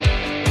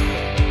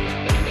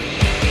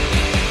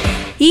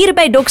Hier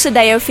by Doxa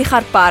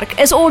Park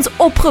is ons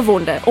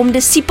opgewonde om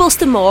disippels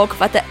te maak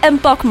wat 'n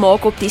impak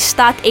maak op die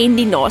stad en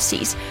die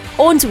nasies.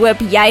 Ons hoop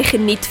jy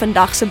geniet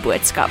vandag se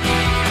boodskap.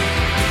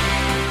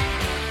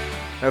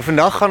 Nou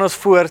vandag gaan ons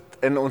voort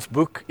in ons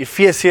boek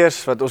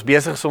Efesiërs wat ons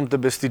besig is om te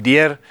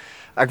bestudeer.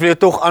 Ek wil jou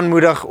tog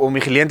aanmoedig om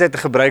die geleentheid te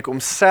gebruik om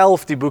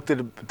self die boek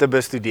te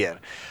bestudeer.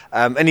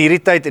 In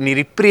hierdie tyd, in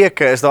hierdie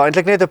preke, is daar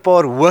eintlik net 'n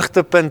paar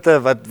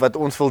hoogtepunte wat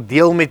ons wil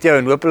deel met jou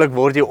en hopelik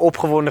word jy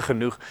opgewonde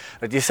genoeg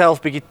dat jy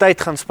self bietjie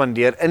tyd gaan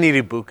spandeer in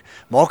hierdie boek.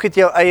 Maak dit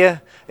jou eie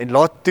en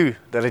laat toe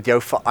dat dit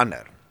jou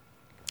verander.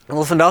 Ek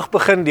wil vandag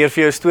begin deur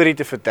vir jou 'n storie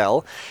te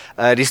vertel.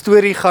 Die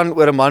storie gaan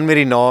oor 'n man met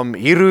die naam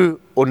Abel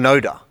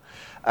Jordaan.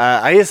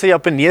 Hy is 'n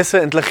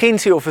Japaneese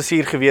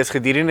intelligensieoffisier gewees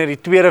gedurende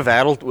die Tweede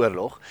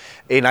Wêreldoorlog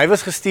en hy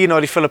was gestuur na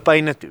die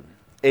Filippyne toe.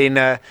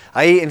 En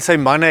hy en sy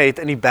manne het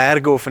in die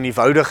berge of in die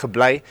woude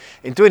gebly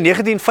en toe in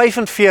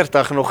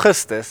 1945 in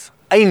Augustus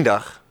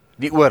eindig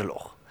die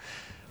oorlog.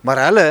 Maar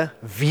hulle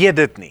weet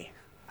dit nie.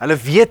 Hulle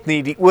weet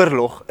nie die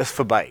oorlog is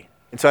verby.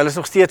 En so hulle is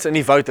nog steeds in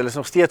die woud, hulle is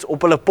nog steeds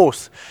op hulle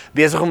pos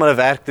besig om hulle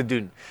werk te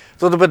doen.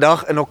 Tot op 'n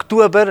dag in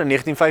Oktober in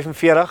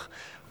 1945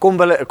 kom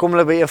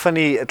hulle by een van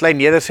die klein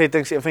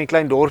nedersettings, een van die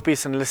klein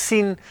dorpies en hulle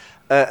sien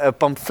 'n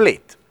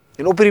pamflet.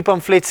 En op hierdie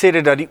pamflet sê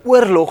dit dat die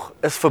oorlog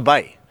is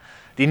verby.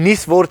 Die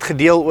nuus word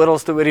gedeel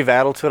oralste oor die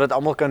wêreld sodat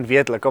almal kan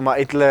weet, hulle kan maar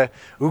uit hulle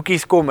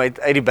hoekies kom, uit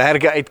die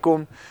berge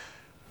uitkom.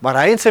 Maar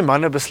hy en sy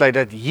manne besluit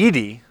dat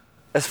hierdie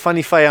is van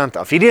die vyand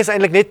af. Hierdie is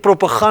eintlik net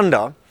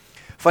propaganda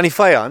van die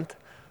vyand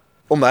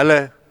om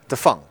hulle te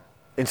vang.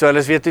 En so hulle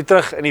is weer toe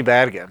terug in die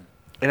berge.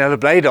 En hulle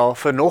bly daar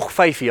vir nog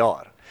 5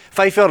 jaar.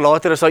 5 jaar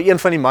later is daar een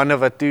van die manne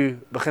wat toe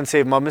begin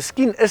sê, maar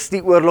miskien is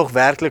die oorlog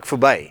werklik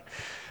verby.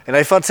 En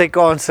hy vat sy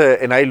kanse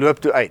en hy loop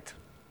toe uit.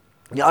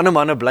 Die ander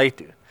manne bly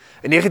toe.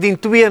 In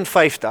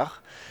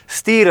 1952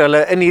 stuur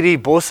hulle in hierdie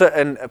bosse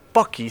in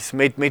pakkies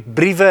met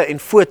briewe en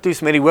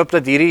foto's met die hoop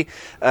dat hierdie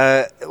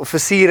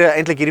offisiere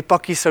eintlik hierdie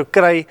pakkies sou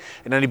kry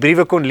en dan die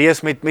briewe kon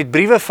lees met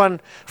briewe van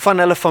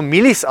hulle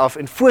families af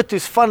en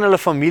foto's van hulle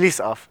families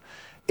af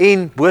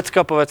en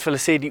boodskappe wat vir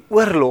hulle sê die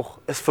oorlog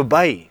is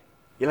verby.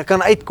 Julle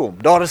kan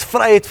uitkom, daar is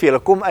vryheid vir julle,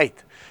 kom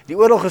uit. Die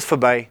oorlog is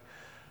verby,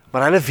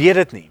 maar hulle weet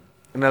dit nie.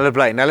 En hulle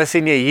bly, en hulle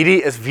sê nee,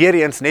 hierdie is weer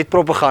eens net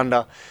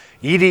propaganda,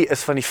 hierdie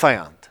is van die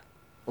vyand.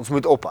 Ons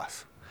moet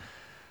oppas.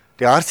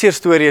 Die hartseer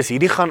storie is,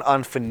 hierdie gaan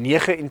aan vir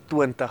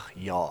 29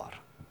 jaar.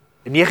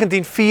 In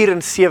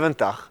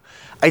 1974,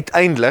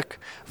 uiteindelik,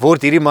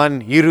 word hierdie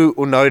man, Abel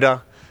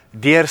Jordaan,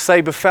 deur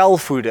sy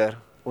bevelvoerder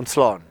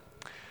ontslaan.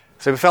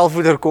 Sy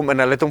bevelvoerder kom en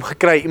hulle het hom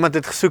gekry, iemand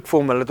het gesoek vir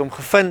hom, hulle het hom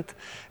gevind,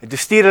 en toe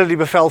stuur hulle die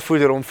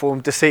bevelvoerder om vir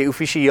hom te sê,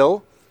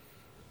 offisieel,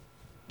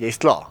 jy is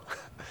klaar,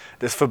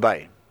 dis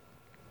verby.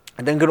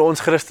 Ek dink in ons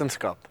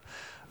Christenskap,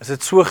 is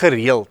dit so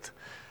gereeld,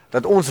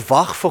 dat ons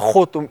wag vir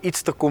God om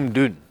iets te kom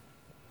doen,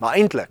 maar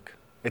eintlik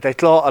het hy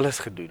klaar alles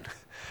gedoen.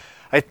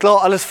 Hy het klaar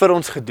alles vir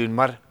ons gedoen,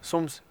 maar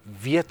soms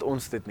weet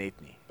ons dit net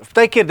nie. Of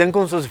baie keer dink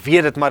ons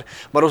weet dit, maar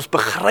ons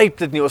begryp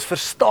dit nie, ons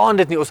verstaan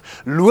dit nie, ons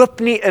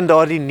loop nie in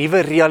daardie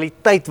nuwe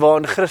realiteit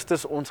waarin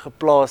Christus ons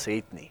geplaas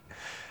het nie.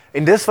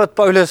 En dis wat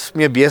Paulus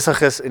mee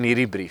besig is in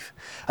hierdie brief.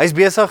 Hy is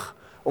besig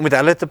om met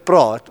hulle te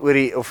praat oor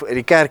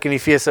die kerk in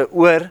Efese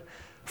oor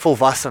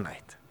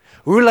volwassenheid.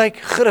 Hoe lyk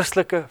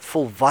Christelike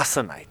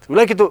volwassenheid? Hoe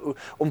lyk dit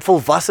om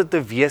volwasse te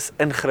wees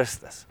in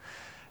Christus?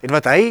 En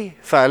wat hy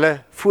vir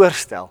hulle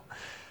voorstel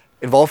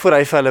en waarvoor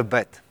hy vir hulle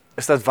bid,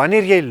 is dat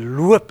wanneer jy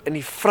loop in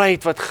die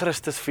vryheid wat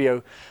Christus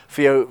vir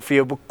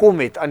jou bekom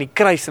het aan die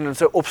kruis en in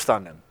sy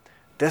opstanding,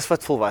 dis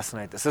wat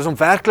volwassenheid is. Dis om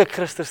werklik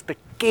Christus te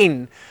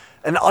ken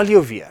in al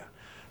jou weë.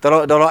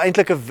 Dat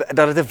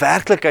dit 'n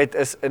werklikheid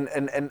is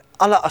in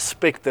alle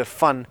aspekte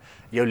van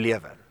jou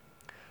lewe.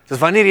 Dis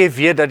wanneer jy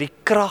weet dat die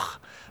krag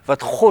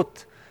wat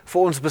God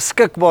vir ons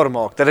beskikbaar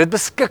maak, dat dit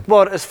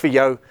beskikbaar is vir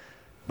jou,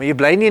 maar jy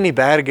bly nie in die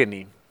berge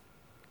nie.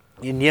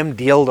 Jy neem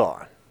deel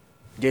daaraan.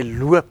 Jy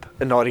loop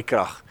in daardie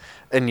krag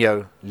in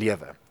jou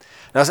lewe.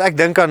 Nou as ek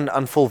dink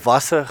aan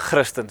volwasse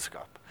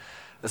Christenskap,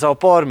 is daar 'n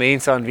paar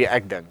mense aan wie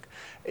ek dink.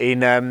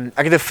 En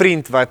ek het 'n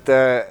vriend wat,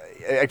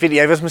 ek weet,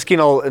 jy was miskien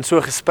al in so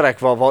 'n gesprek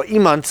waar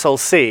iemand sal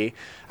sê,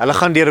 hulle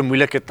gaan deur 'n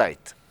moeilike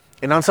tyd.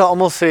 En dan sal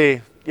almal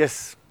sê,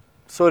 yes,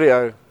 sorry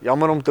ou,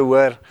 jammer om te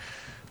hoor,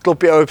 klop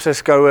die ou op sy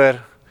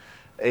skouer,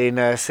 en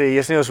sê,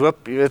 jy's nie, ons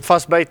hoop, jy weet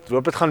vasbyt,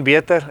 hoop dit gaan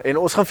beter, en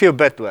ons gaan vir jou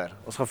bid hoor,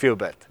 ons gaan vir jou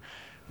bid.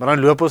 Maar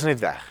dan loop ons net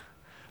weg.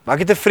 Maar ek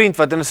het 'n vriend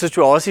wat in 'n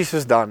situasie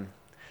soos dan,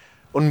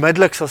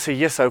 onmiddellik sal sê,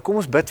 Jesus, kom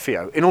ons bid vir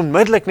jou, en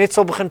onmiddellik net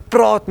sal begin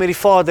praat met die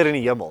Vader in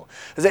die hemel.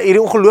 Dis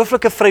hierdie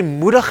ongelooflike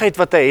vrymoedigheid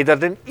wat hy het,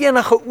 dat in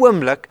enige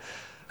oomblik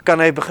kan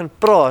hy begin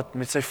praat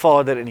met sy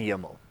Vader in die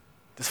hemel.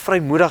 Dis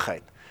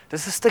vrymoedigheid,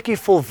 dis 'n stukkie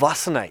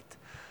volwassenheid.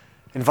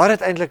 En wat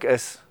dit eintlik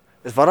is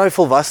wat daai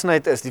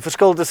volwassenheid is, die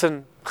verskil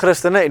tussen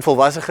Christene en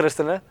volwasse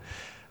Christene,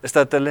 is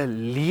dat hulle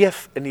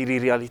leef in hierdie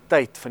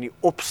realiteit van die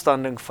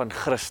opstanding van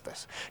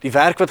Christus. Die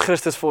werk wat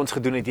Christus vir ons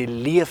gedoen het, jy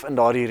leef in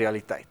daardie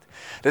realiteit.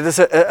 Dit is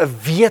 'n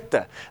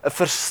wete, 'n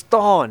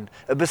verstaan,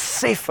 'n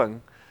beseffing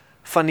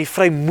van die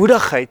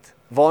vrymoedigheid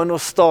waarin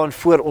ons staan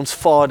voor ons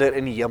Vader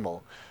in die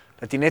hemel.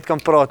 dat jy net kan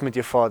praat met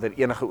jou vader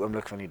enige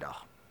oomblik van die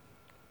dag.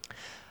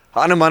 'n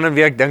Ander man aan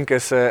wie ek dink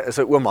is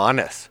 'n oom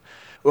Hannes.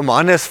 Oom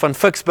Hannes van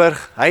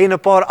Ficksburg, hy en 'n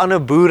paar ander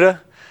boere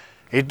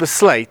het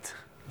besluit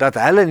dat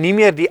hulle nie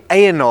meer die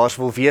eienaars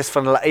wil wees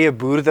van hulle eie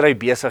boerdery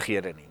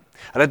besighede nie.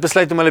 Hulle het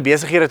besluit om hulle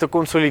besighede te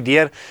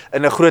konsolideer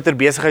in 'n groter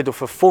besigheid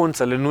of 'n fonds.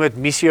 Hulle noem dit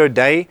Missio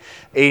Dei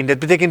en dit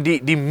beteken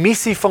die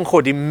missie van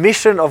God, die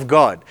mission of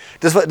God.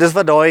 Dis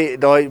wat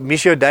daai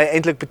Missio Dei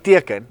eintlik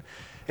beteken.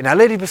 En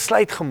hulle het die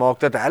besluit gemaak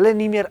dat hulle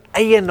nie meer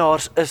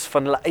eienaars is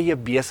van hulle eie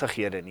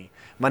besighede nie,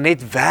 maar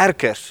net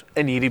werkers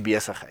in hierdie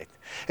besigheid.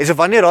 En so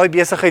wanneer daai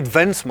besigheid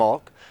wins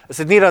maak, is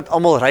dit nie dat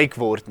almal ryk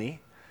word nie.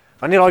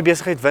 Wanneer daai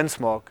besigheid wins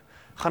maak,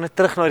 gaan dit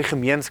terug na die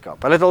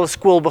gemeenskap. Hulle het al 'n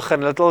skool begin,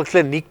 hulle het al 'n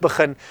kliniek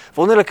begin,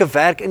 wonderlike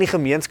werk in die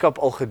gemeenskap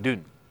al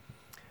gedoen.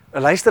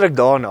 En luister ek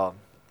daarna,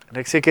 en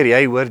ek seker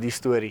jy hoor die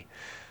storie,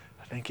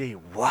 dan dink jy,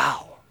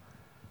 wow,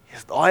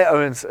 daai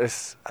ouens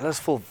hulle is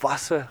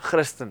volwasse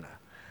Christene.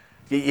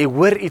 Jy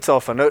hoor iets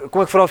daarvan. Nou,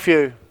 kom ek vra vir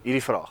jou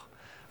hierdie vraag.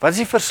 Wat is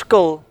die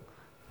verskil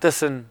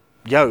tussen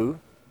jou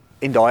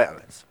en daai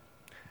ouens?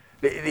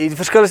 Die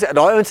verskil is,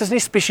 daai ouens is nie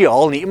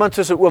spesiaal nie. Iemand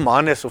soos 'n oom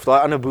Hannes of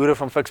daai ander boere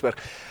van Ficksburg,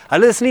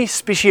 hulle is nie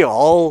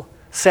spesiaal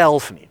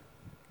self nie.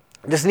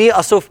 Dis nie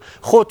asof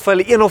God vir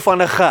hulle een of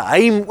ander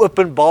geheim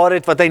openbaar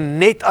het, wat hy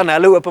net aan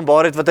hulle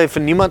openbaar het, wat hy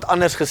vir niemand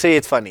anders gesê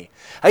het van nie.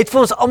 Hy het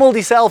vir ons almal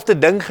dieselfde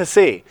ding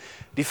gesê.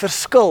 Die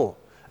verskil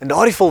in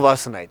daardie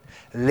volwassenheid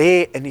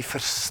lê in die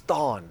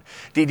verstaan,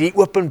 die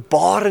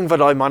openbaring wat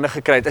daai manne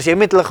gekry het. As jy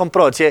met hulle gaan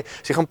praat, as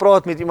jy gaan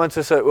praat met iemand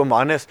soos 'n oom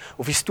Hannes,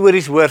 of die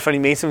stories hoor van die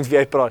mense met wie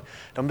hy praat,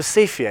 dan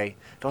besef jy,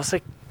 daar's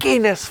 'n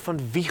kennis van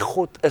wie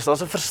God is,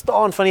 daar's 'n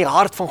verstaan van die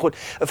hart van God,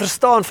 'n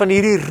verstaan van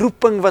hierdie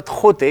roeping wat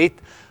God het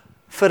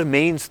vir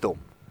mensdom.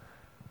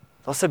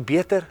 Daar's 'n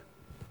beter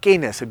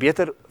kennis, 'n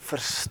beter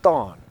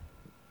verstaan.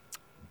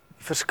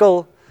 Die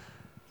verskil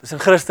tussen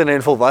Christene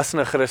en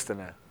volwassene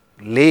Christene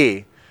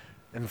lê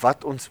in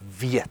wat ons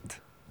weet,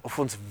 of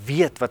ons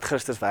weet wat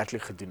Christus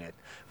werklik gedoen het,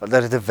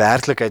 dat dit 'n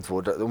werklikheid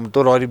word, om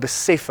tot daardie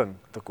beseffing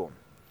te kom.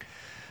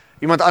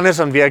 Iemand anders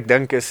aan wie ek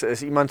dink is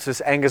iemand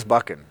soos Angus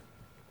Buchan.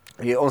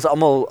 Ons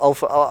almal,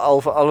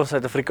 al ons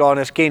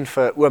Suid-Afrikaners ken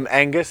vir oom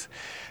Angus,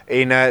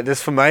 en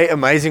dis vir my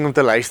amazing om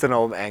te luister na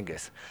oom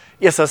Angus.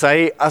 Eers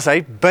as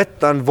hy bid,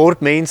 dan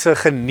word mense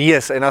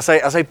genees, en as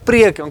hy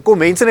preek, dan kom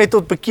mense net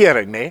tot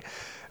bekering, né?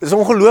 Dis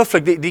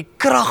ongelooflik, die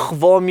krag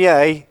waarmee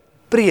hy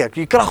preek,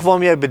 die krag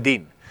waarmee hy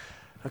bedien.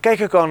 Dan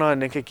kyk ek aan en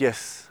dink ek,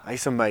 yes,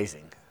 hy's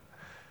amazing.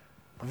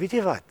 Maar weet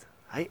jy wat?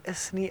 Hy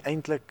is nie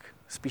eintlik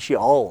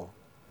spesiaal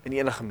in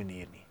enige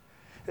manier nie.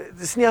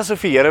 Dit is nie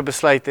asof die Here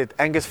besluit het,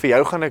 Angus, vir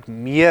jou gaan ek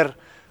meer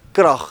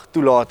krag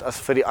toelaat as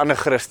vir die ander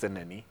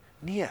Christene nie.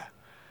 Nee.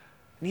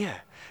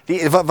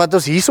 Wat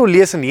ons hierso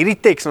lees in hierdie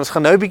teks, en ons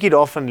gaan nou 'n bietjie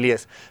daarvan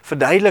lees,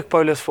 verduidelik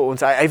Paulus vir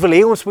ons. Hy wil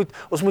hê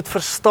ons moet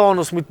verstaan,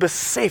 ons moet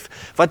besef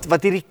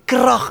wat hierdie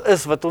krag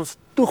is wat ons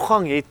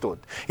toegang het tot.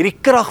 Hierdie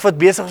krag wat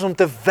besig is om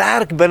te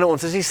werk binne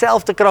ons, is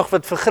dieselfde krag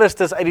wat vir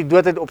Christus uit die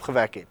dood uit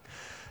opgewek het.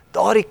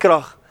 Daardie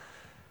krag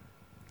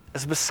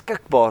is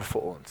beskikbaar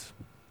vir ons.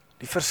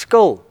 Die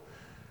verskil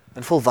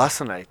in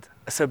volwassenheid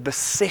is 'n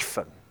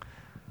beseffing.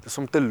 Dis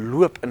om te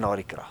loop in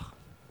daardie krag.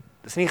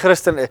 Dis nie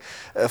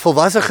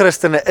volwasse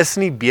Christene is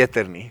nie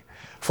beter nie.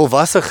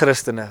 Volwasse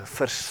Christene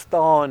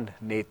verstaan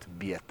net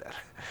beter.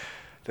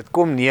 Dit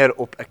kom neer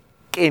op 'n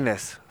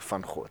kennis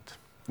van God.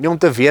 Nie om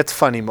te weet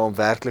van nie, maar om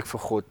werklik vir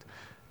God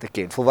te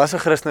ken. Volwasse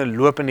Christene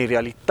loop in die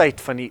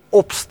realiteit van die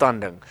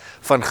opstanding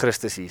van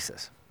Christus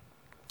Jesus.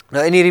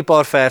 Nou in hierdie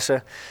paar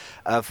verse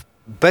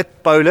bid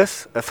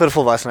Paulus vir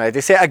volwassenheid.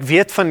 Hy sê, ek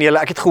weet van julle,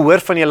 ek het gehoor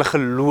van julle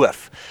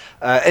geloof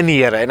in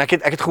die Here, en ek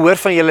het gehoor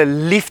van julle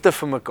liefde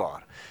vir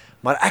mekaar.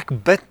 Maar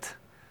ek bid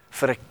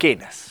vir 'n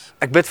kennis.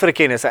 Ek bid vir 'n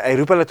kennis. Hy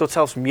roep hulle tot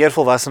selfs meer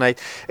volwassenheid,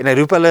 en hy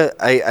roep hulle,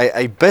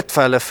 hy bid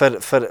vir hulle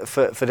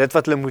vir dit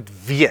wat hulle moet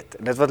weet,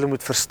 en dit wat hulle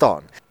moet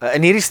verstaan.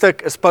 In hierdie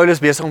stuk is Paulus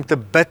besig om te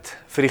bid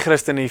vir die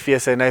Christene in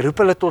Efese, en hy roep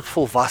hulle tot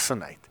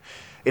volwassenheid.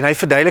 En hy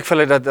verduidelik vir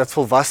hulle dat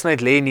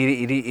volwassenheid lê in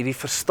hierdie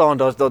verstaan.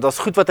 Daar's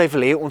goed wat hy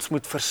wil hê ons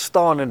moet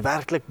verstaan en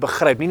werklik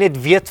begryp. Nie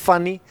net weet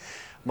van nie,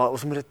 maar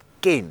ons moet dit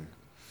ken.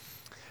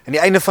 In die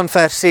einde van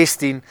vers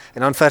 16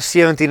 en dan vers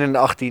 17 en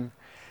 18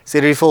 sê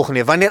die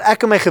volgende: wanneer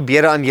ek in my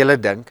gebede aan julle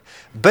dink,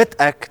 bid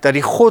ek dat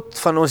die God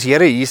van ons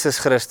Here Jesus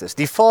Christus,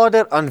 die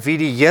Vader aan wie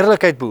die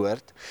heerlikheid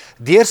behoort,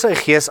 deur sy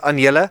Gees aan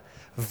julle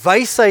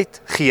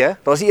wysheid gee.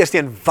 Daar's die eerste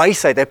een,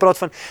 wysheid. Hy praat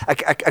van,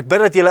 ek bid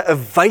dat julle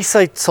 'n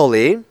wysheid sal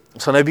hê.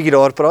 Ons gaan nou 'n bietjie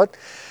daar praat.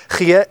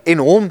 Gee en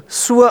hom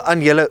so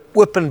aan julle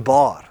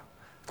openbaar.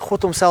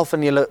 God homself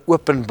aan julle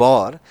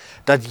openbaar,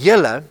 dat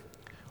julle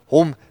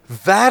hom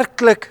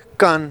werklik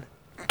kan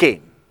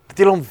ken. Dat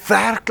julle hom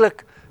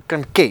werklik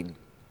kan ken.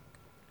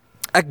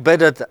 Ek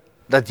bid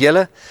dat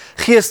julle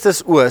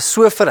geestesoë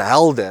so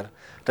verhelder,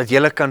 dat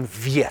julle kan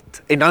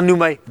weet. En dan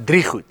noem hy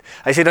 3 goed.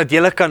 Hy sê dat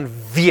julle kan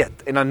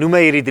weet, en dan noem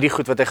hy hierdie 3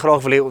 goed wat hy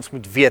graag wil hê ons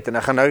moet weet. En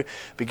ek gaan nou 'n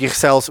bietjie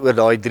gesels oor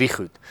daai 3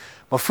 goed.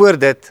 Maar voor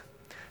dit,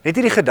 net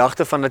hierdie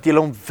gedagte van dat jy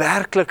hom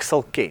werklik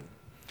sal ken.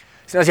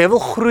 So as jy wil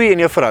groei in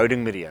jou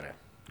verhouding met die Here,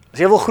 As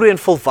jy wil groei in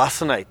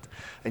volwassenheid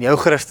in jou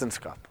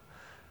Christendom,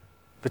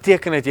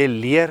 beteken dit jy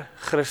leer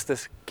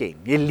Christus ken.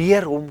 Jy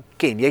leer hom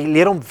ken. Jy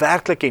leer hom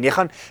werklik ken. Jy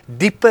gaan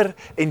dieper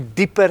en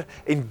dieper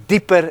en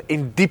dieper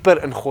en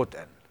dieper in God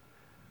in.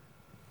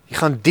 Jy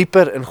gaan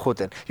dieper in God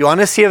in.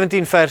 Johannes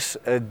 17 vers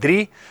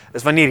 3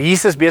 is wanneer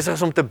Jesus besig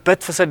is om te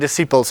bid vir sy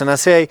disippels en dan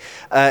sê hy,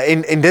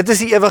 en dit is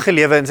die ewige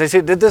lewe en hy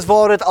sê dit is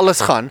waar dit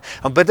alles gaan.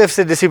 Dan bid hy vir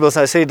sy disippels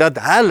en hy sê dat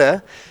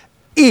hulle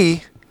U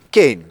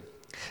ken.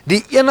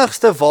 Die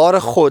enigste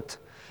ware God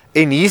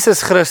en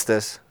Jesus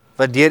Christus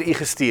wat deur U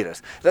gestuur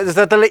is. Dit is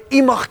dat hulle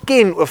U mag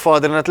ken, o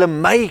Vader, en dat hulle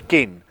my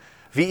ken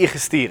wie U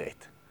gestuur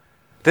het.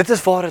 Dit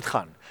is waar dit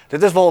gaan.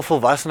 Dit is waar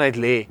volwassenheid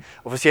lê.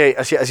 Of as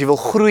jy wil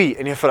groei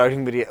in jou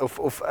verhouding met die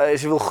of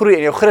as jy wil groei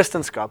in jou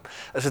Christendom,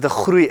 is dit 'n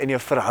groei in jou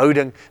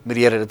verhouding met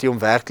die Here dat jy hom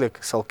werklik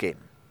sal ken.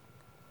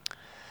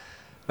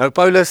 Nou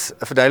Paulus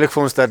verduidelik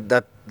vir ons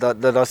dat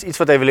daar's iets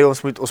wat hy wil hê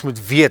ons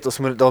moet weet,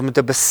 daar moet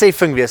 'n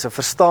beseffing wees, 'n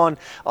verstaan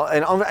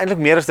en eintlik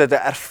meer as dit 'n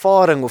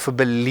ervaring of 'n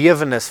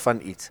belewenis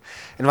van iets.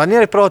 En wanneer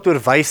hy praat oor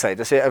wysheid,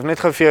 dan sê ek net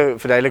gou vir jou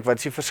verduidelik wat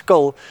is die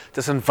verskil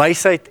tussen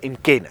wysheid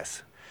en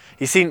kennis.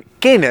 Jy sien,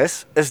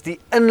 kennis is die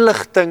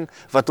inligting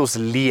wat ons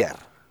leer.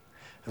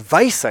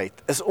 Wysheid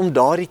is om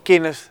daardie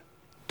kennis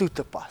toe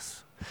te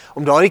pas.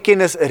 Om daardie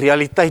kennis 'n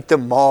realiteit te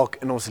maak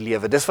in ons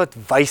lewe. Dis wat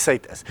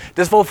wysheid is.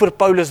 Dis waarvoor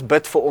Paulus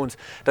bid vir ons,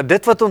 dat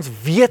dit wat ons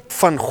weet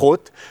van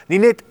God, nie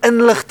net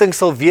inligting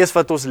sal wees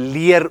wat ons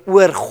leer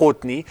oor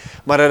God nie,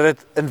 maar dat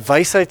dit in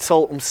wysheid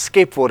sal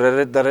omskep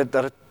word, dat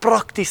dit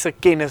praktiese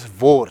kennis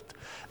word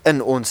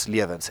in ons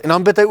lewens. En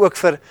dan bid hy ook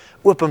vir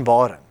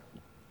openbaring.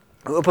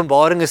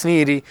 Openbaring is nie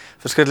hierdie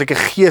verskriklike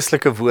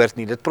geestelike woord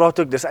nie. Dit praat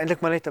ook, dis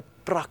eintlik maar net 'n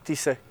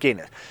praktiese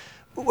kennis.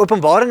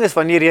 Openbaring is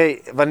wanneer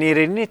jy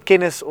nie net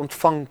kennis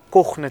ontvang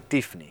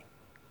kognitief nie.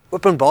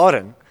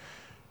 Openbaring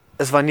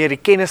is wanneer die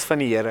kennis van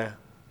die Here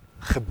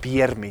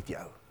gebeur met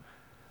jou.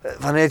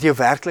 Wanneer dit jou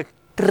werklik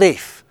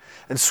tref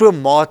in so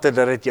 'n mate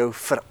dat dit jou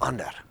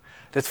verander.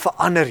 Dit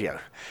verander jou.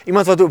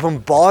 Iemand wat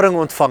openbaring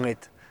ontvang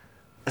het,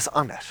 is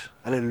anders.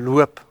 Hulle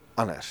loop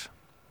anders.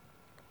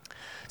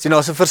 Sien,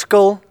 daar's 'n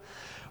verskil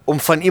om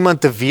van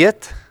iemand te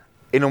weet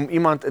en om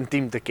iemand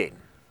intiem te ken.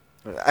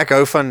 Ek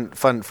hou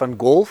van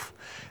golf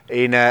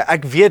en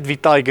ek weet wie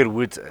Tiger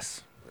Woods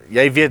is.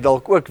 Jy weet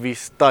dalk ook wie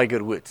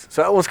Tiger Woods.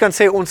 So ons kan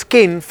sê ons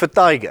ken vir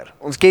Tiger.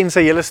 Ons ken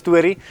sy hele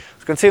storie.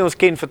 Ons kan sê ons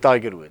ken vir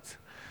Tiger Woods.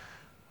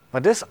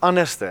 Maar dis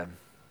anderste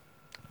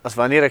as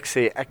wanneer ek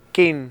sê ek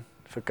ken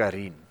vir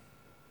Karin,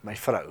 my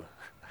vrou.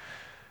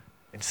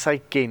 En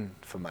sy ken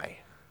vir my.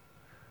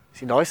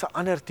 Sien, daai is 'n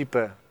ander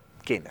tipe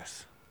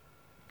kennis.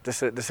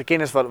 Dis 'n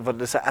kennis wat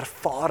dis 'n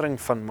ervaring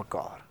van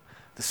mekaar.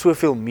 Dis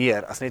soveel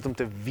meer as net om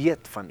te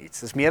weet van iets.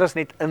 Dis meer as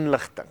net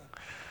inligting.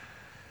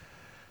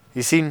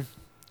 Jy sien,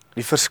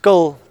 die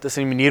verskil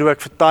tussen die manier hoe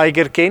ek vir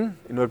Tiger ken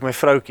en hoe ek my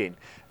vrou ken,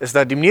 is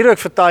dat die manier hoe ek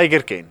vir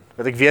Tiger ken,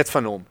 wat ek weet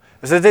van hom,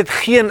 is dit het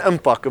geen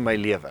impak in my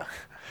lewe.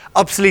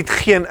 Absoluut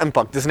geen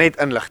impak, dis net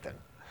inligting.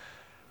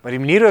 Maar die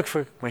manier hoe ek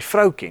vir my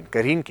vrou ken,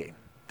 Karin ken,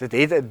 dit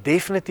het 'n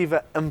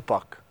definitiewe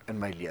impak in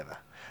my lewe.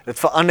 Dit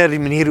verander die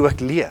manier hoe ek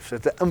leef,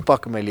 dit het 'n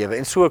impak in my lewe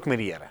en so ook met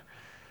die Here.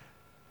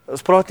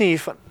 Ons praat nie hier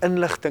van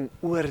inligting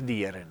oor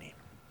die Here nie.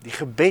 Die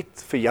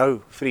gebed vir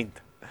jou,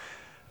 vriend,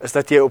 is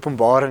dat jy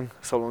openbaring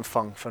sal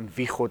ontvang van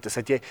wie God is,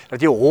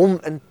 dat jy hom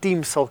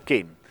intiem sal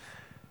ken.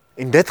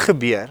 En dit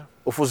gebeur,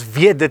 of ons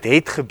weet dit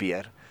het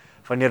gebeur,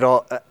 wanneer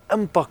daar 'n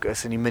impak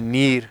is in die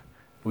manier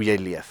hoe jy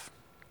leef.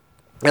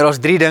 En daar's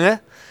 3 dinge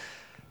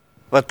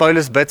wat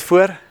Paulus bid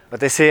voor,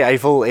 wat hy sê, hy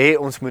wil hê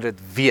ons moet dit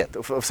weet,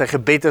 of sy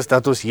gebed is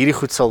dat ons hierdie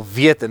goed sal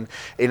weet, en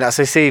as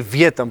hy sê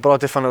weet, dan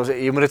praat hy van,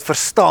 jy moet dit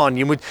verstaan,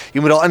 jy moet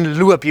daarin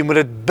loop, jy moet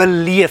dit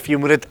beleef, jy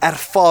moet dit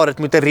ervaar, dit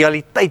moet 'n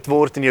realiteit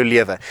word in jou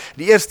lewe.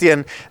 Die eerste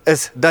een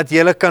is, dat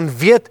jy kan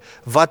weet,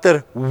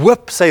 watter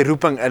hoop sy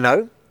roeping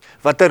inhou,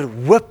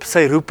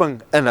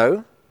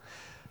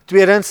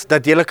 Tweedens,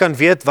 dat jy kan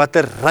weet,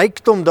 watter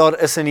rykdom daar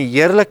is in die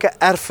heerlike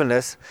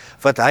erfenis,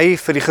 wat hy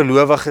vir die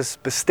gelowiges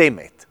bestem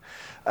het.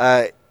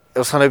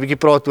 Ons gaan nou 'n bietjie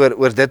praat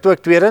oor dit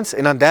ook tweedens,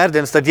 en dan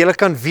derdens, dat jy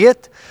kan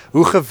weet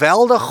hoe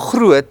geweldig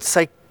groot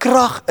sy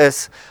krag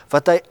is,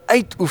 wat hy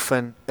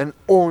uitoefen in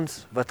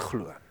ons wat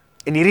glo.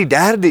 En hierdie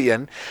derde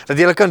een, dat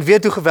jy kan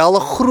weet hoe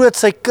geweldig groot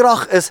sy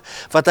krag is,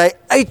 wat hy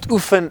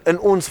uitoefen in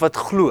ons wat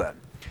glo.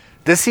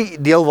 Dis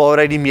die deel waar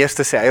hy die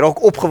meeste sê. Hy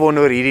raak opgewonde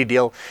oor hierdie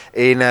deel,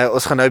 en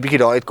ons gaan nou 'n bietjie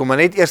daar uitkom, maar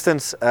net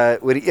eerstens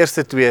oor die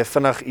eerste 2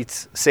 vinnig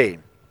iets sê.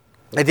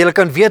 Dat jy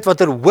kan weet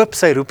watter hoop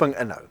sy roeping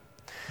inhou.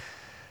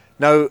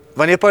 Nou,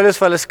 wanneer Paulus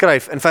vir hulle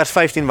skryf, in vers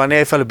 15, wanneer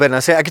hy vir hulle bid,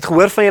 dan sê hy, ek het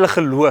gehoor van julle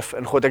geloof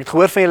in God, ek het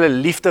gehoor van julle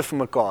liefde vir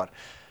mekaar,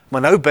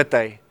 maar nou bid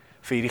hy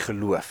vir hierdie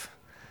geloof,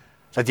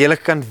 dat julle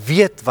kan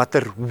weet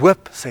watter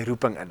hoop sy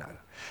roeping inhou.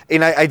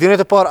 En hy doen dit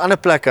 'n paar ander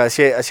plekke, as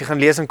jy gaan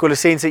lees in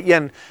Kolossense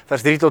 1,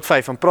 vers 3 tot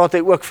 5, dan praat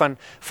hy ook van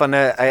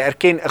hy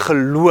erken 'n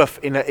geloof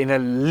en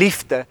 'n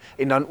liefde,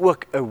 en dan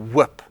ook 'n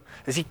hoop.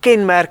 Dis die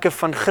kenmerke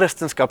van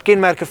Christendom,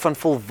 kenmerke van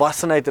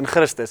volwassenheid in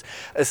Christus,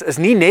 is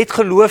nie net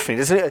geloof nie,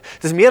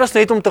 dis meer as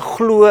net om te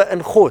glo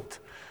in God.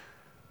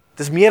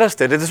 Dis meer as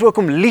dit is ook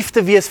om lief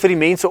te wees vir die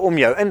mense om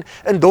jou.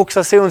 In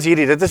Doxa sê ons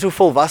hierdie, dit is hoe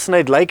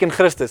volwassenheid lyk in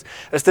Christus,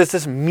 dit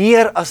is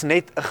meer as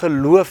net 'n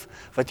geloof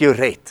wat jou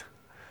red.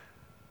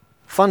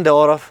 Van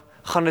daar af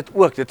gaan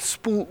dit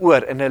spoel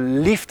oor in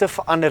 'n liefde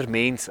vir ander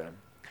mense.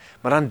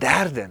 Maar dan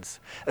derdens,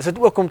 is dit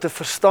ook om te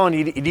verstaan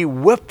die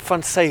hoop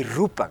van sy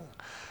roeping.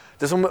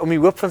 Dis om die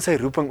hoop van sy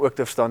roeping ook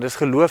te verstaan. Dis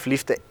geloof,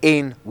 liefde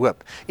en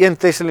hoop. 1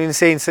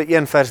 Tessalonisense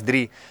 1 vers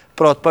 3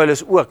 praat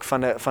Paulus ook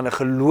van 'n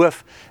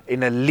geloof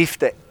en 'n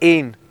liefde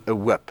en 'n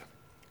hoop.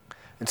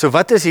 En so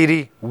wat is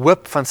hierdie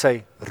hoop van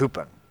sy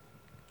roeping?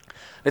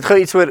 Net gou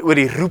iets oor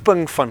die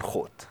roeping van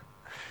God.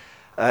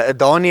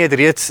 Dani het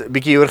reeds 'n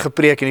bietjie oor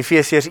gepreek in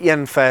Efesiërs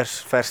 1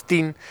 vers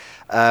 10,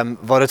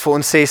 waar dit vir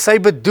ons sê, sy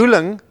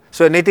bedoeling,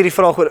 so net hierdie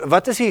vraag oor,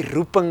 wat is die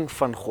roeping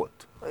van God?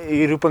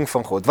 Die roeping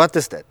van God, wat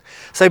is dit?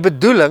 Sy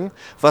bedoeling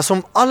was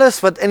om alles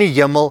wat in die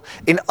hemel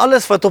en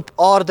alles wat op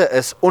aarde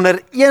is,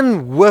 onder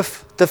een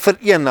hoof te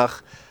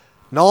verenig,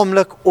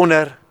 naamlik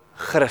onder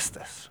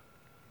Christus.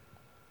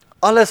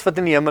 Alles wat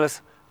in die hemel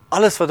is,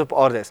 alles wat op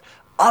aarde is,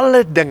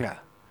 alle dinge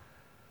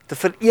te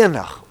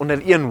verenig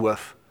onder een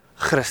hoof,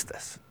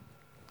 Christus.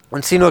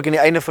 Ons sien ook in die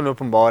einde van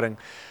Openbaring,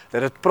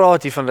 dat het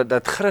praat hiervan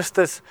dat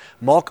Christus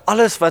maak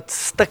alles wat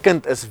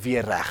stikkend is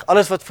weer reg.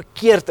 Alles wat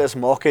verkeerd is,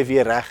 maak hy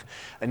weer reg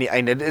in die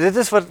einde. Dit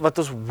is wat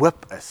ons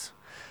hoop is.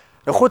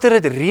 Nou God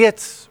het dit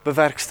reeds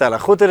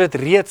bewerkstellig. God het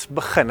dit reeds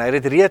begin. Hy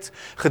het dit reeds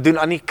gedoen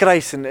aan die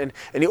kruis en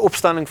die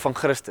opstanding van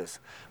Christus.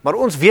 Maar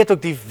ons weet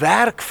ook die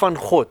werk van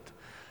God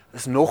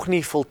is nog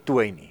nie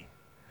voltooi nie.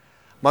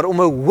 Maar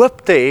om 'n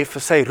hoop te hê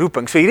vir sy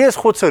roeping. So hierdie is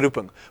God se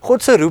roeping.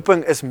 God se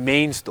roeping is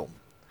mensdom.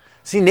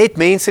 Dis nie net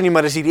mense nie,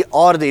 maar dis hierdie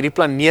aarde, hierdie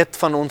planeet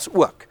van ons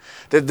ook.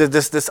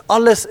 Dis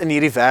alles in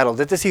hierdie wêreld.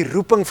 Dit is die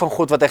roeping van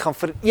God wat hy gaan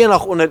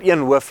verenig onder een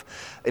hoof,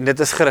 en dit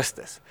is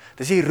Christus.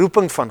 Dis die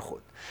roeping van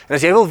God. En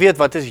as jy wil weet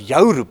wat is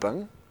jou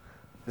roeping,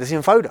 dit is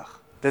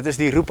eenvoudig. Dit is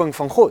die roeping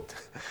van God.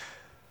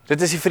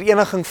 Dit is die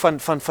vereniging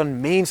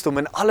van mensdom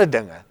en alle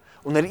dinge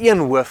onder een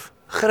hoof,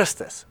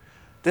 Christus.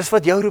 Dis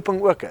wat jou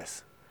roeping ook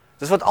is.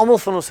 Dis wat almal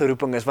van ons se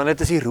roeping is, want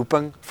dit is die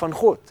roeping van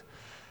God.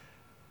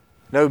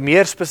 Nou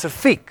meer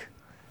spesifiek,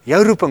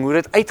 jou roeping, hoe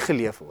dit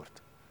uitgeleef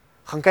word.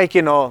 Gaan kyk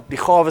jy na die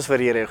gawes wat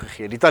die Here jou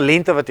gegee het, die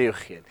talente wat hy jou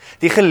gegee het,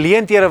 die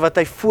geleenthede wat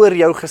hy voor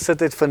jou gesit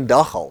het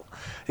vandag al,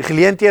 die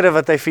geleenthede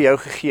wat hy vir jou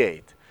gegee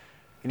het.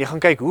 En jy gaan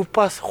kyk, hoe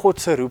pas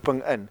God se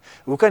roeping in?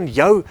 Hoe kan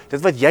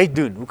dit wat jy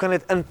doen, hoe kan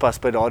dit inpas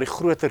by daardie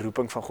groot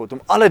roeping van God,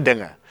 om alle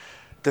dinge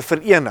te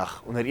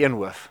verenig onder een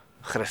hoof,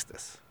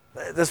 Christus.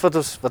 Dis wat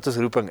ons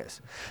roeping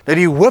is. Nou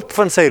die hoop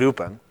van sy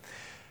roeping,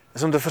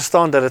 is om te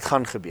verstaan dat dit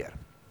gaan gebeur.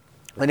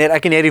 Wanneer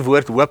ek en jy die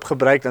woord hoop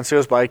gebruik, dan sê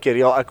ons baie keer,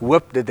 ja, ek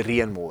hoop dit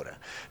reën môre.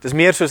 Dis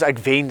meer soos ek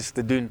wens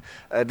te doen,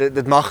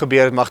 dit mag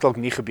gebeur, dit mag dalk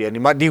nie gebeur nie,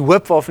 maar die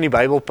hoop waarvan die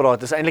Bybel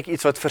praat, is eintlik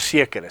iets wat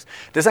verseker is.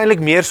 Dis eintlik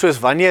meer soos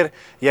wanneer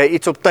jy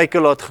iets op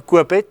Takealot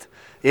gekoop het,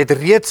 jy het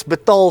reeds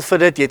betaal vir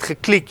dit, jy het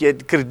geklik, jy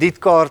het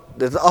kredietkaart,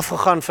 dit het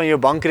afgegaan van jou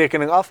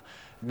bankrekening af,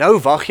 nou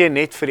wag jy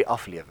net vir die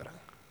aflewering.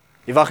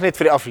 Jy wag net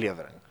vir die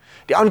aflewering.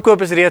 Die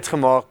aankoop is reeds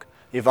gemaak,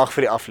 jy wag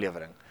vir die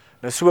aflewering.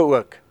 Nou so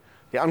ook,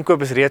 die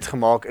aankoop is reeds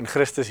gemaak in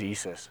Christus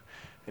Jesus,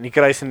 in die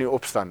kruis en die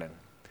opstanding.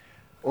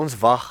 Ons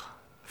wag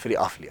vir die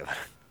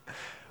aflewering.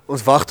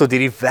 Ons wag tot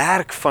hierdie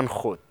werk van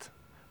God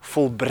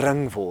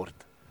volbring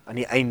word aan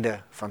die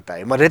einde van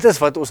tyd. Maar dit is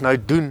wat ons nou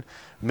doen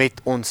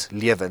met ons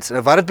lewens.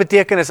 En wat dit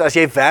beteken is, as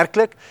jy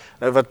werklik,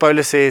 nou wat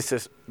Paulus sê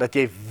is dat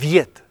jy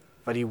weet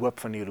wat die hoop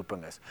van die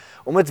roeping is.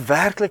 Om dit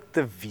werklik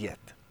te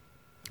weet,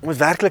 om dit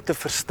werklik te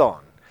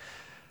verstaan,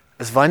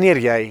 is wanneer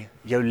jy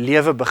jou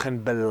lewe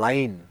begin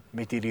belyn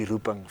met hierdie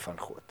roeping van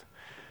God.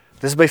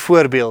 Dis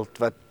byvoorbeeld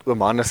wat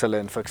oom Hannes hulle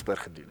in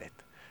Ficksburg gedoen het.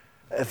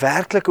 'n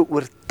Werklike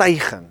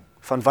oortuiging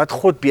van wat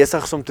God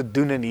besig is om te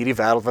doen in hierdie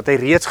wêreld, wat hy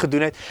reeds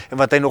gedoen het en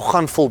wat hy nog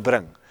gaan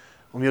volbring,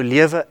 om jou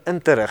lewe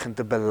in te rig en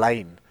te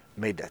belyn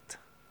met dit.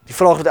 Die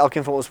vraag wat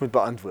elkeen van ons moet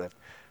beantwoord,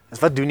 is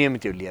wat doen jy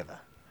met jou lewe?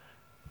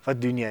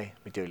 Wat doen jy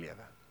met jou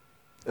lewe?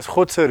 Is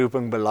God se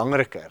roeping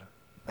belangriker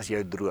as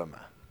jou drome?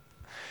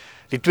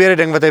 Die tweede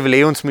ding wat hy wil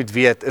hê ons moet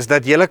weet, is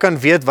dat jy kan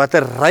weet wat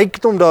 'n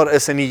rykdom daar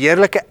is in die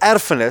heerlike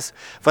erfenis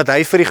wat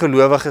hy vir die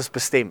gelowiges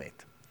bestem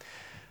het.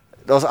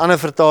 Daar's ander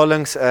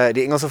vertalings,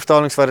 die Engelse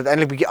vertalings wat dit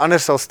eintlik bietjie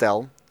anders sal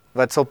stel,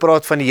 wat sal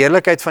praat van die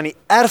heerlikheid van die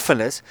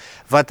erfenis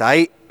wat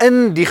hy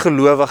in die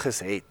gelowiges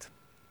het.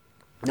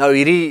 Nou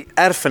hierdie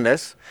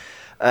erfenis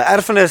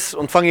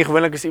ontvang jy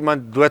gewoonlik as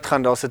iemand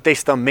doodgaan, daar's 'n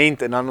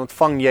testament en dan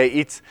ontvang jy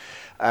iets.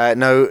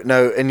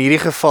 Nou in hierdie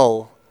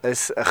geval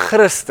is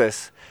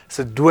Christus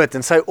sy dood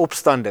en sy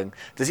opstanding,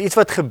 dis iets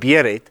wat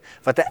gebeur het,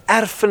 wat 'n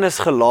erfenis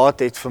gelaat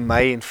het vir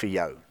my en vir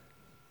jou.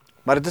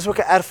 Maar dit is ook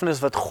 'n erfenis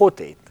wat God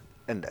het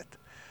in dit.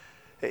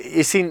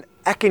 Jy sien,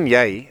 ek en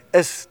jy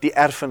is die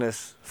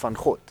erfenis van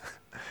God.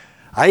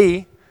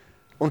 Hy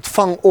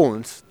ontvang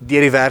ons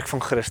deur die werk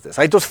van Christus.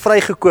 Hy het ons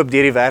vrygekoop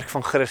deur die werk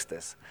van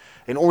Christus.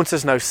 En ons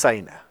is nou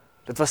syne.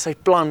 Dit was sy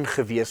plan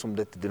gewees om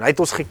dit te doen. Hy het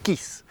ons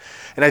gekies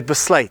en hy het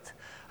besluit,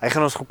 hy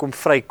gaan ons kom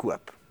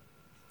vrykoop.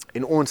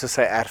 En ons is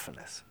sy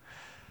erfenis.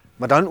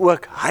 maar dan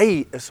ook,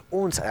 hy is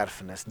ons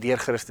erfenis deur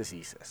Christus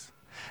Jesus.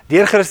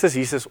 Deur Christus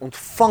Jesus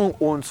ontvang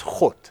ons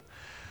God.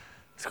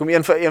 Dis kom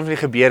een van die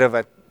gebede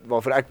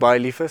waarvoor ek baie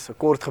lief is, 'n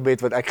kort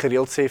gebed wat ek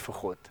gereeld sê vir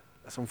God,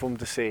 is om vir hom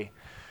te sê,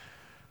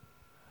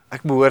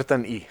 ek behoort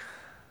aan U,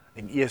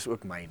 en U is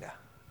ook myne.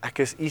 Ek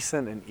is U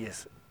sin en U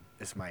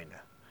is myne.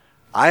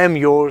 I am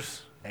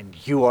yours and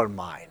you are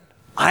mine.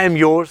 I am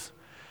yours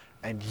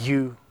and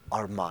you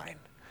are mine.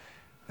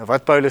 Nou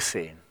wat Paulus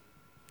sê,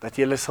 dat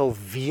jy sal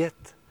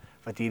weet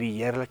wat hierdie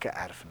heerlike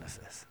erfenis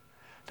is.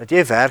 Dat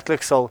jy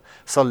werklik sal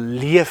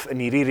leef in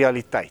hierdie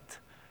realiteit.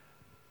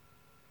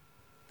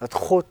 Dat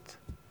God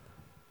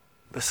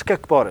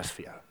beskikbaar is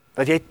vir jou.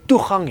 Dat jy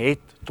toegang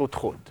het tot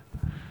God.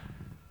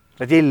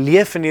 Dat jy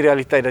leef in die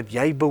realiteit dat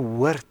jy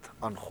behoort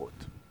aan God.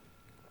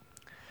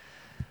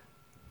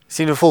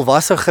 Sien, 'n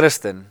volwasse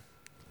Christen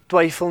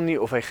twyfel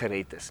nie of hy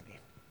gered is nie.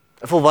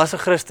 'n Volwasse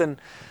Christen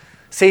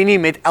sê nie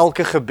met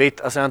elke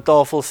gebed as hy aan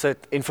tafel sit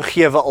en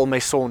vergewe al my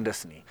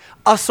sondes nie.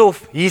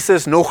 Asof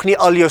Jesus nog nie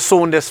al jou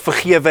sondes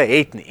vergewe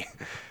het nie.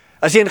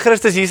 As jy in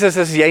Christus Jesus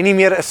is jy nie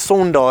meer 'n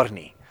sondaar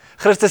nie.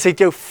 Christus het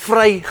jou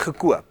vry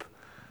gekoop.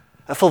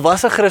 'n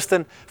Volwasse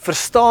Christen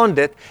verstaan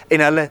dit en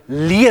hulle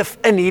leef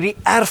in hierdie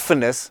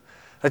erfenis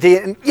dat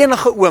jy in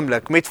enige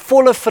oomblik met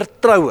volle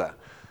vertroue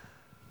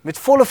en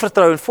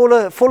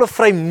volle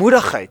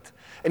vrymoedigheid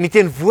in die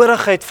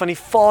teenwoordigheid van die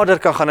Vader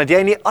kan gaan, dat jy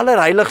in die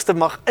allerheiligste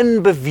mag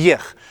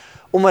inbeweeg,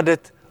 omdat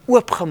dit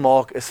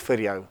oopgemaak is vir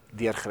jou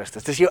deur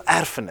Christus. Dis jou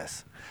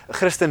erfenis. 'n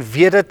Christen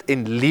weet dit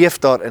en leef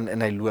daarin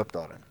en hy loop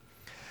daarin.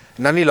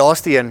 En dan die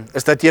laaste een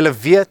is dat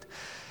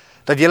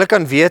jy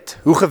kan weet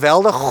hoe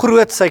geweldig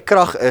groot sy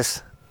krag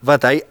is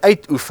wat hy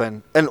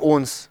uitoefen in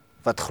ons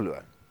wat glo.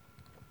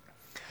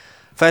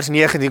 Vers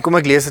 19, kom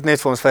ek lees dit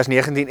net vir ons, vers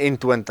 19 en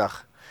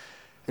 20.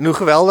 En hoe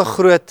geweldig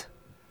groot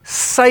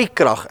sy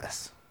krag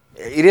is.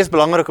 Hierdie is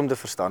belangrik om te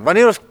verstaan.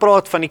 Wanneer ons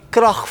praat van die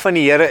krag van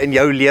die Here in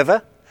jou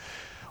lewe,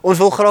 ons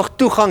wil graag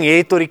toegang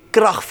hê tot die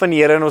krag van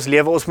die Here in ons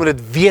lewe, ons moet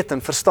dit weet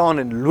en verstaan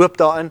en loop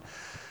daarin.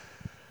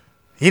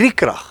 Hierdie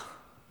krag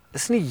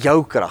is nie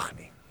jou krag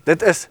nie,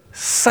 dit is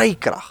sy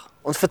krag.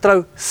 Ons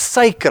vertrou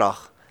sy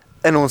krag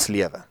in ons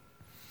lewe.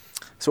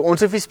 So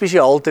ons hoef nie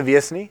spesiaal te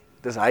wees nie,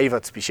 dis hy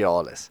wat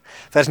spesiaal is.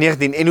 Vers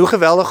 19, en hoe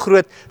geweldig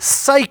groot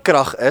sy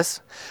krag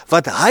is,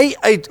 wat hy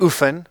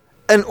uitoefen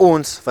in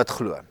ons wat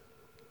glo.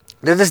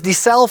 Dit is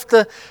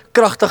dieselfde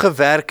kragtige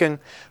werking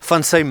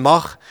van sy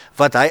mag,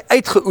 wat hy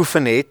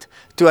uitgeoefen het,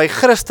 toe hy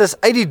Christus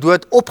uit die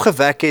dood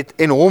opgewek het,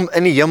 en hom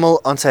in die hemel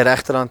aan sy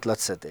regterhand laat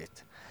sit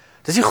het.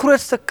 Dis die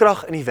grootste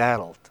krag in die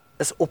wêreld,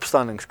 is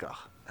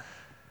opstandingskrag.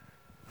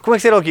 Kom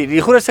ek sê dalk hier,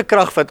 die grootste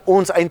krag wat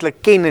ons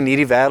eintlik ken in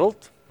hierdie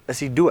wêreld, is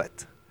die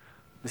dood.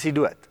 Dis die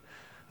dood.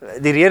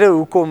 Die rede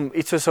hoekom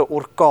iets soos 'n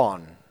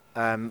orkaan,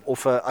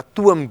 of 'n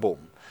atoombom,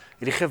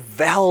 hierdie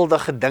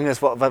geweldige ding is,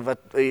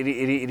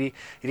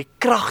 hierdie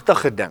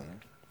kragtige ding,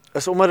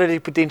 is omdat dit die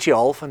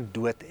potensiaal van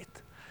dood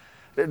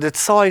het. Dit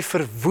saai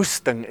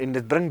verwoesting en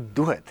dit bring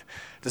dood.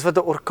 Dis wat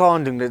 'n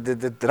orkaan doen,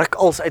 dit druk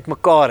alles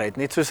uitmekaar uit,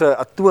 net soos 'n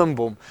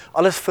atoombom,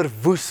 alles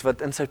verwoes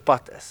wat in sy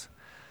pad is.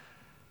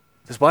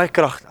 Dis baie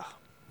kragtig.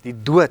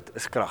 Die dood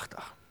is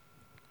kragtig.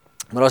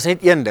 Maar daar's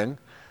net een ding,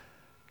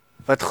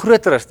 wat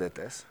groter as dit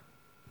is,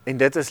 en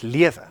dit is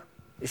lewe.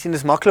 Jy sien, dit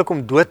is maklik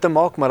om dood te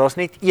maak, maar daar's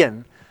net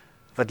een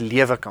wat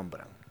lewe kan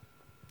bring.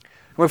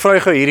 Kom ek vra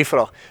jou gou hierdie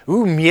vraag,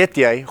 hoe meet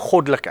jy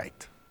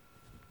goddelikheid?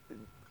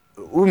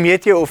 Hoe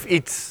meet jy of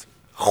iets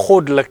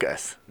goddelik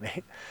is?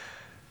 Nee?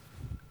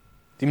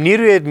 Die manier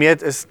hoe jy dit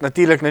meet is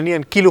natuurlik nou nie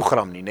in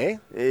kilogram nie, nee?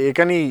 Jy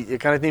kan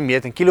dit nie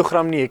meet in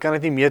kilogram nie, jy kan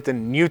dit nie meet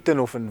in Newton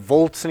of in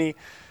volts nie.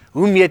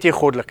 Hoe meet jy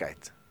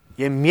goddelikheid?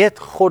 Jy meet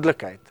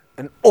goddelikheid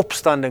in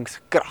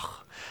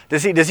opstandingskrag.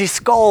 Dis die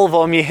skaal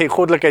waarmee jy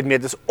goddelikheid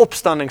meet, dis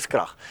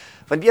opstandingskrag.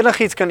 Want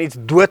enigiets kan iets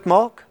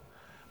doodmaak,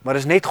 maar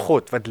dis net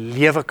God wat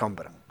lewe kan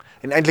bring.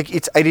 En eintlik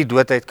iets uit die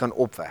doodheid kan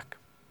opwek.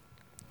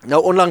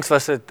 Nou onlangs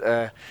was dit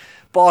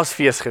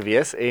Paasfees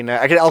gewees, en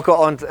ek het elke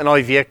aand in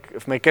daai week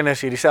vir my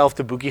kinders hierdie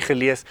selfde boekie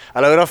gelees.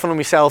 Hulle hou daarvan om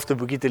dieselfde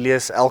boekie te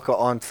lees elke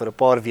aand vir 'n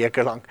paar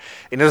weke lank.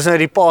 En dit is nou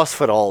die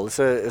Paasverhaal.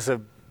 Is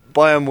 'n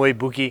baie mooi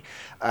boekie.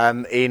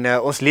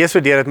 Ons lees so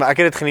deur dit, maar ek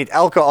het dit geniet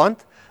elke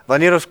aand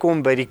wanneer ons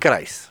kom by die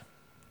kruis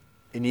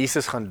en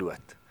Jesus gaan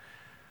dood.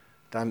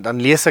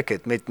 Dan lees ek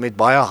dit met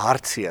baie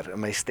hartseer in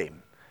my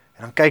stem.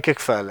 En dan kyk ek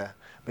vir hulle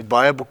met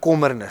baie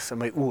bekommernis in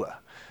my oë.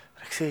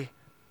 En ek sê,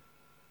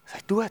 is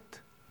hy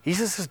dood?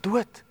 Jesus is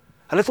dood.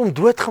 Hulle het hom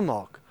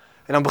doodgemaak.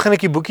 En dan begin ek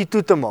die boekie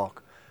toe te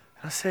maak.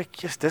 En dan sê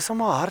ek, dis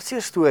maar 'n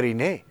hartseer storie,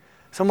 nee.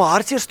 Dis maar 'n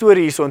hartseer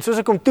storie hierso. En soos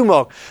ek hom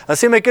toemaak, dan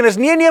sê my kinders,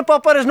 nee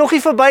pappa, dis nog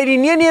nie verby nie.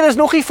 Nee, dis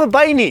nog nie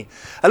verby nie.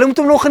 Hulle moet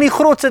hom nog in die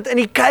grot sit, in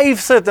die cave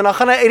sit, en dan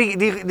gaan hy uit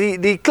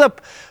die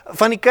klip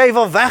van die cave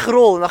af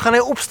wegrol, en dan gaan hy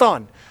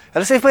opstaan.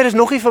 Hulle sê vir my, dis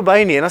nog nie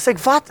verby nie. En dan sê ek,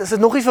 wat? Is dit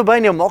nog nie verby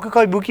nie? Dan maak ek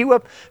daai boekie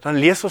oop, dan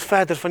lees ons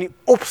verder van die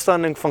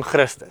opstanding van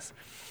Christus.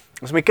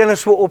 Ons is my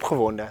kinders so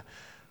opgewonde,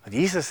 want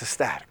Jesus is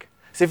sterk.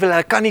 Sê vir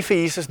hulle kan nie vir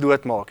Jesus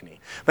doodmaak nie.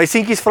 My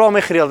seentjies vra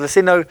my gereeld, hulle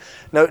sê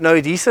nou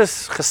het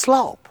Jesus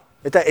geslaap.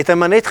 Het hy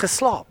maar net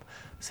geslaap?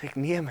 Sê ek,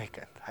 nee my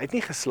kind, Hy het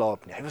nie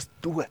geslaap nie, hy was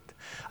dood.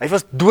 Hy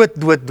was dood.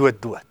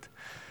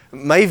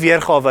 My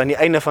weergawe aan die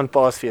einde van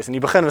Paasfees, in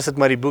die begin was dit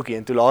maar die boekie,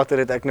 en toe later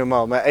het ek nou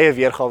maar my eie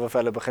weergawe vir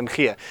hulle begin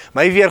gee.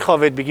 My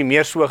weergawe het bietjie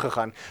meer so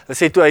gegaan. Hulle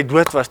sê toe hy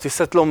dood was, toe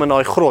sit hulle hom in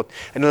daai grot,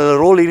 en hulle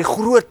rol hierdie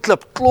groot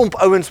klip, klomp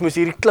ouens moes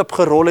hierdie klip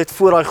gerol het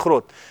voor daai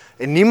grot,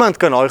 en niemand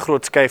kan daai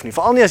grot skuif nie,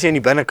 veral nie as jy in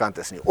die binnekant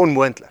is nie,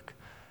 onmoontlik.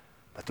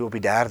 Maar toe op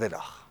die 3de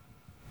dag,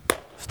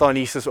 staan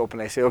Jesus op en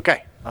hy sê, oké,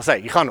 dan sê,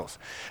 hier gaan ons.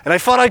 En hy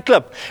vat die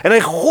klip, en hy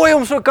gooi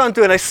hom so kant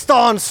toe, en hy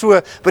staan so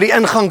by die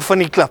ingang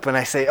van die klip, en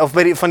hy sê, of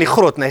van die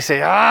grot, en hy sê,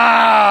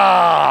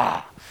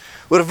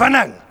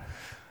 oorwinning.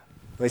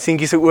 My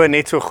seentjie se oë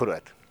net so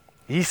groot.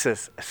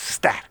 Jesus is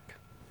sterk.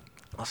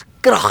 Daar's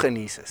krag in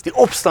Jesus. Die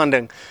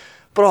opstanding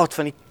praat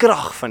van die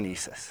krag van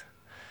Jesus.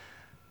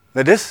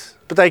 Nou dis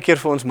baie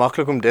keer vir ons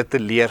maklik om dit te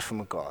leer vir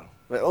mekaar.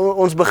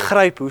 Ons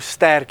begryp hoe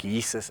sterk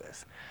Jesus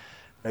is.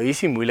 Nou hier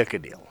is die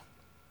moeilike deel.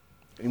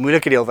 Die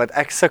moeilike deel wat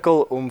ek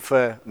sukkel om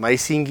vir my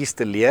seentjies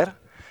te leer,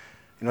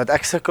 en wat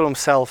ek sukkel om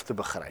self te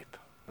begryp,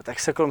 wat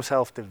ek sukkel om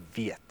self te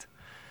weet,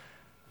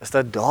 is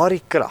dat daardie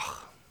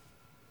krag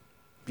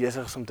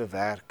besig is om te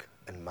werk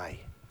in my.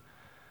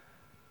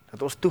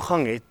 Dat ons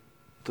toegang het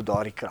tot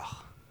daardie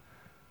krag.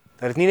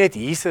 Dat dit nie net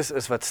Jesus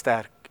is wat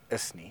sterk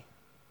is nie,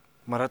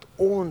 maar dat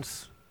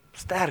ons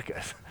sterk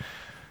is,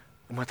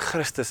 omdat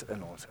Christus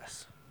in ons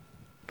is.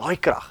 Daai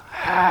krag,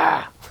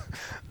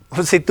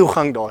 ons het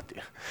toegang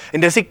daartoe.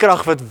 En dis die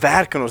krag wat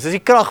werk in ons, dis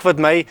die krag wat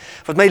my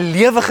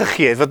lewe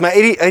gegee het, wat my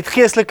uit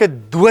geestelike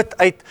dood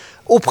uit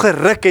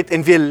opgeruk het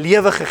en weer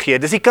lewe gegee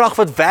het. Dis die krag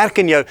wat werk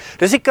in jou,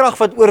 dis die krag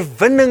wat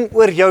oorwinning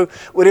oor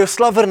jou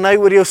slawerny,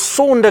 oor jou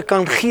sonde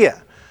kan gee.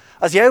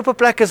 As jy op 'n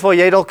plek is waar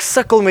jy dalk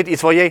sukkel met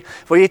iets, waar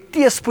jy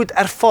teëspoed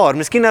ervaar,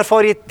 miskien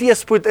ervaar jy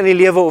teëspoed in die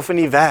lewe of in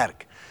die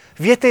werk,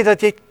 weet jy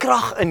dat jy het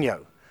krag in jou.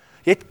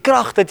 Jy het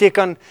krag dat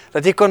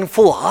jy kan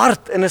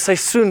volhard in 'n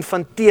seisoen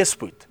van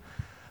teëspoed.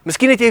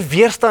 Miskien het jy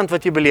weerstand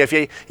wat jy beleef.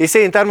 Jy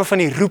sê in terme van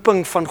die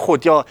roeping van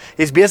God, ja,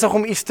 jy's besig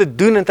om iets te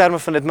doen in terme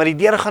van dit, maar die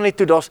deure gaan net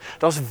toe,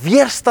 daar's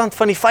weerstand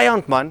van die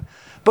vyand, man.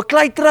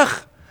 Beklei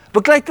terug,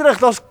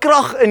 daar's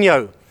krag in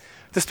jou. Ek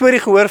het 'n storie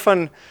gehoor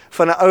van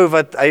 'n ou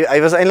wat,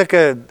 hy was eintlik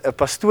 'n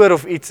pastoor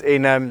of iets,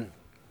 en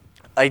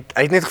hy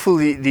het net gevoel,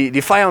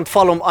 die vyand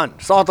val hom aan,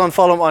 Satan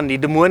val hom aan, die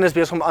demone is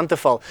besig om aan te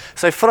val.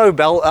 Sy vrou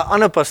bel 'n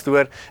ander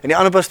pastoor, en die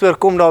ander pastoor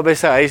kom daar by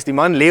sy huis, die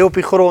man lê op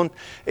die grond,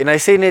 en hy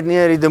sê net,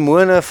 nee, die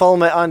demone val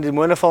my aan.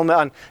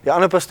 Die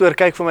ander pastoor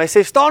kyk vir my, hy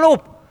sê, staan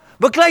op,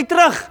 beklei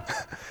terug.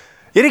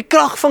 Jy het die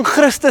krag van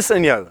Christus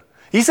in jou.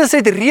 Jesus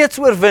het reeds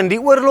oorwin,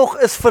 die oorlog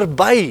is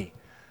verby.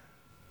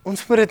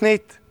 Ons moet dit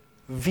net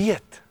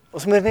weet,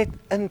 ons moet dit net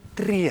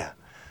intree,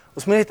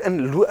 ons moet net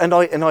in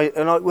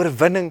daai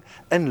oorwinning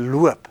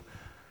inloop,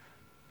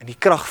 en die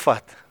krag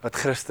vat wat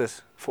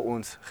Christus vir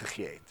ons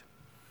gegee het.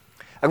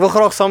 Ek wil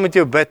graag saam met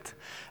jou bid.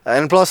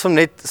 In plaas van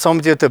net saam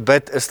met jou te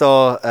bid, is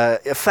daar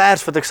 'n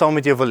vers wat ek saam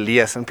met jou wil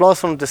lees. In plaas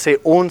van om te sê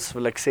ons,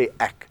 wil ek sê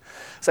ek.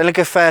 Dit is eintlik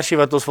 'n versie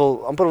wat ons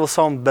amper wil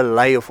saam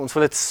bely, of ons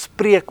wil dit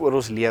spreek oor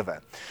ons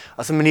lewe.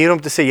 As 'n manier om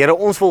te sê, Here,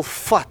 ons wil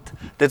vat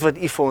dit wat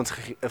U vir ons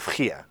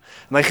gee.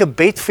 My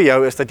gebed vir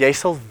jou is dat jy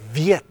sal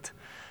weet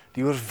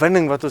die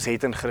oorwinning wat ons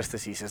het in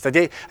Christus Jesus. Dat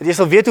jy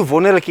sal weet hoe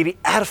wonderlik hierdie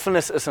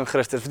erfenis is in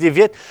Christus. Dat jy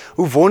weet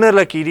hoe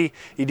wonderlik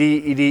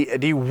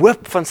die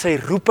hoop van sy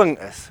roeping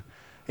is.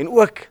 En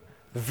ook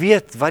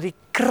weet wat die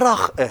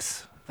krag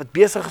is, wat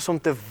besig is om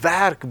te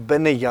werk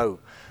binne jou,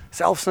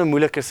 selfs in 'n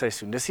moeilike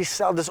seisoen.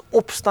 Dis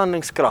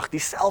opstandingskrag,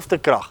 dieselfde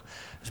krag,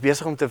 is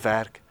besig om te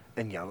werk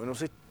in jou, en ons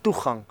het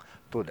toegang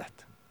tot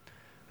dit.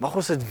 Mag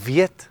ons dit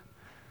weet,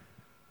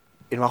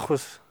 en mag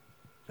ons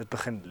dit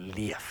begin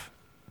leef.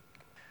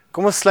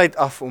 Kom ons sluit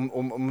af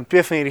om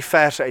 2 van hierdie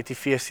verse uit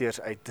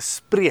Efesiërs uit te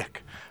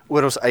spreek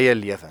oor ons eie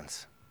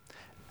lewens.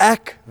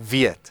 Ek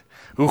weet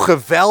hoe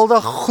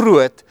geweldig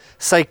groot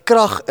sy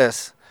krag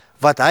is,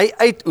 wat hy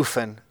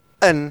uitoefen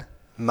in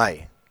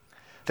my.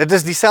 Dit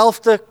is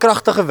dieselfde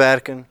kragtige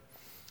werking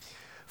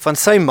van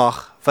sy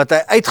mag, wat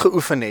hy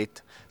uitgeoefen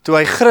het, toe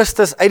hy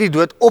Christus uit die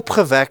dood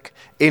opgewek,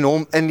 en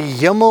hom in die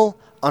hemel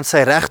aan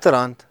sy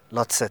regterhand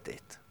laat sit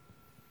het.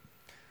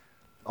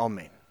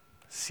 Amen.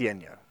 Seën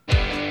jou.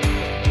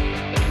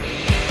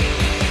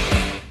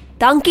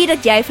 Dankie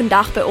dat jy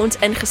vandag by ons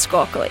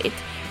ingeskakel het.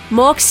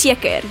 Maak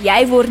seker,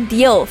 jy word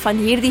deel van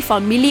hierdie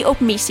familie op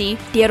missie,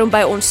 deur om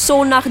by ons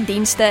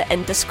Sondagdienste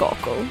in te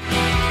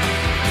skakel.